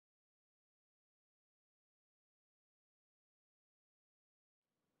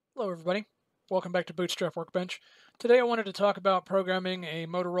Hello everybody, welcome back to Bootstrap Workbench. Today I wanted to talk about programming a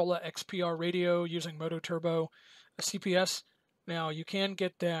Motorola XPR radio using Mototrbo CPS. Now you can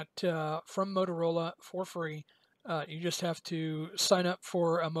get that from Motorola for free. You just have to sign up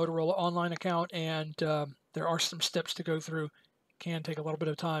for a Motorola online account, and there are some steps to go through. Can take a little bit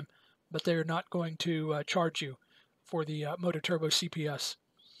of time, but they're not going to charge you for the Mototrbo CPS.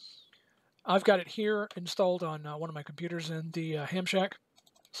 I've got it here installed on one of my computers in the ham shack.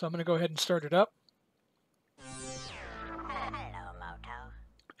 So I'm going to go ahead and start it up. Hello, Moto.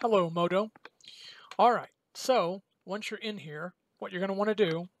 Hello, Moto. All right, so once you're in here, what you're going to want to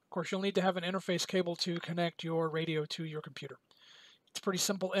do, of course, you'll need to have an interface cable to connect your radio to your computer. It's a pretty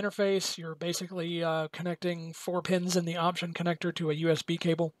simple interface. You're basically connecting 4 pins in the option connector to a USB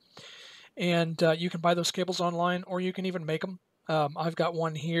cable. And you can buy those cables online, or you can even make them. I've got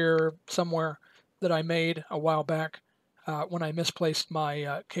one here somewhere that I made a while back. When I misplaced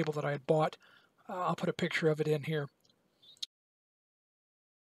my cable that I had bought. I'll put a picture of it in here.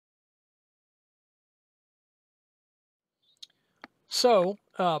 So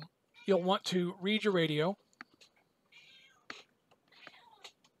you'll want to read your radio.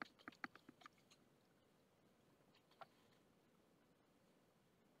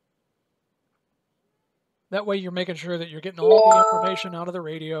 That way you're making sure that you're getting all the information out of the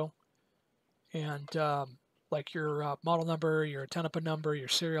radio, and like your model number, your antenna number, your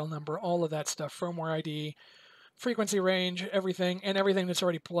serial number, all of that stuff, firmware ID, frequency range, everything, and everything that's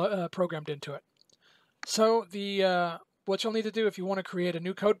already programmed into it. So what you'll need to do if you want to create a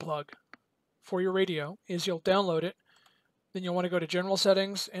new code plug for your radio is you'll download it. Then you'll want to go to General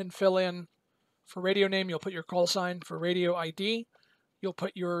Settings and fill in, for radio name, you'll put your call sign. For radio ID, you'll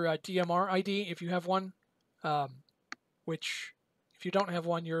put your DMR ID if you have one, which if you don't have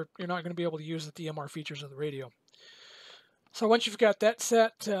one, you're not going to be able to use the DMR features of the radio. So once you've got that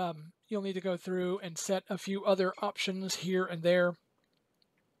set, you'll need to go through and set a few other options here and there.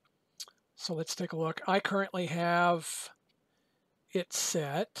 So let's take a look. I currently have it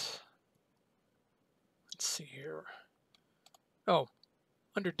set. Let's see here. Oh,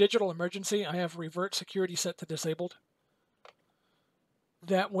 under Digital Emergency, I have Revert Security set to Disabled.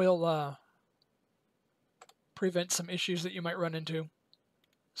 That will prevent some issues that you might run into.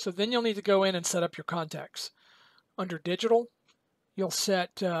 So then you'll need to go in and set up your contacts. Under Digital, you'll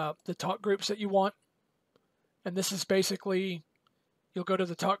set the talk groups that you want. And this is basically, you'll go to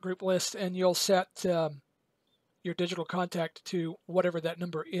the talk group list and you'll set your digital contact to whatever that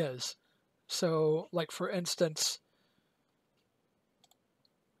number is. So, like for instance,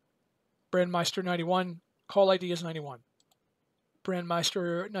 Brandmeister 91, call ID is 91.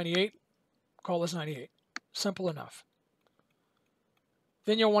 Brandmeister 98, call is 98. Simple enough.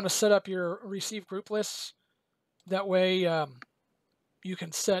 Then you'll want to set up your receive group lists. That way you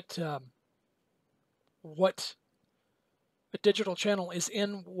can set what a digital channel is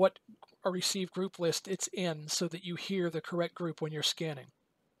in, what a receive group list it's in, so that you hear the correct group when you're scanning.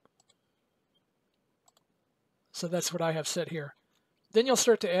 So that's what I have set here. Then you'll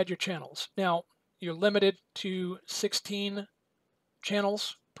start to add your channels. Now, you're limited to 16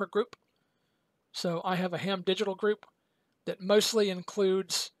 channels per group. So I have a ham digital group that mostly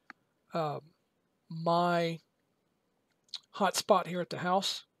includes my hotspot here at the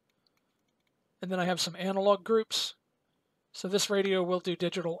house. And then I have some analog groups. So this radio will do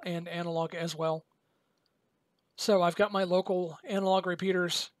digital and analog as well. So I've got my local analog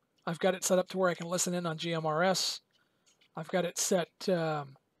repeaters. I've got it set up to where I can listen in on GMRS. I've got it set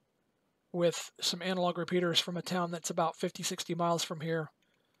with some analog repeaters from a town that's about 50-60 miles from here.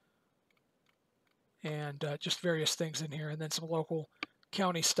 And just various things in here, and then some local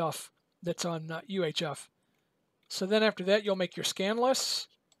county stuff that's on UHF. So then after that, you'll make your scan lists.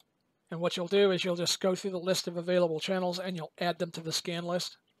 And what you'll do is you'll just go through the list of available channels and you'll add them to the scan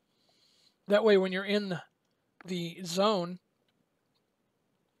list. That way when you're in the zone,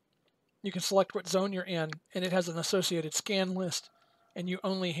 you can select what zone you're in, and it has an associated scan list, and you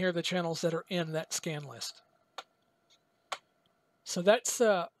only hear the channels that are in that scan list. So that's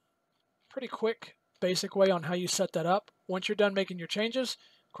a pretty quick, basic way on how you set that up. Once you're done making your changes,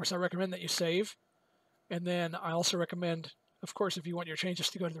 of course, I recommend that you save. And then I also recommend, of course, if you want your changes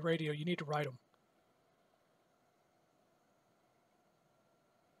to go to the radio, you need to write them.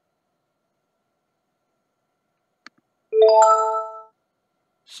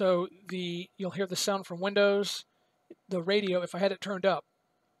 So you'll hear the sound from Windows. The radio, if I had it turned up,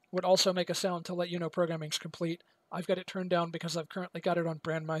 would also make a sound to let you know programming's complete. I've got it turned down because I've currently got it on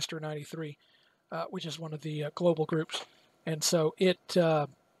Brandmeister 93, which is one of the global groups. And so it's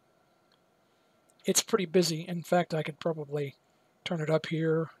pretty busy. In fact, I could probably turn it up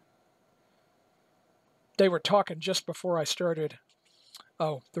here they were talking just before I started.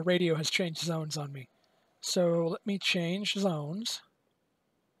 Oh, the radio has changed zones on me. So let me change zones.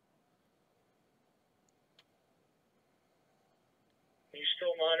 Are you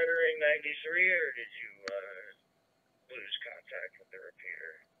still monitoring 93, or did you lose contact with the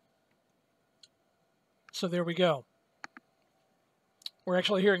repeater? So there we go. We're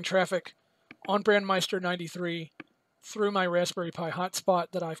actually hearing traffic on Brandmeister 93 through my Raspberry Pi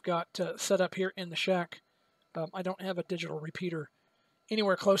hotspot that I've got set up here in the shack. I don't have a digital repeater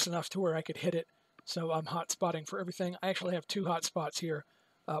anywhere close enough to where I could hit it, so I'm hotspotting for everything. I actually have two hotspots here.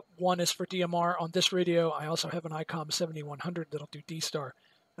 One is for DMR on this radio. I also have an ICOM 7100 that'll do D-Star,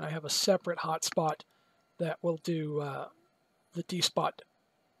 and I have a separate hotspot that will do the D-Spot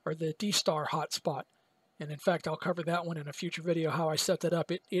or the D-Star hotspot. And in fact, I'll cover that one in a future video, how I set that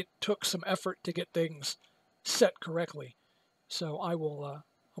up. It took some effort to get things set correctly. So I'll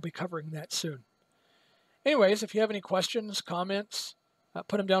be covering that soon. Anyways, if you have any questions, comments,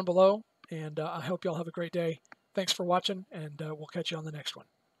 put them down below. And I hope you all have a great day. Thanks for watching, and we'll catch you on the next one.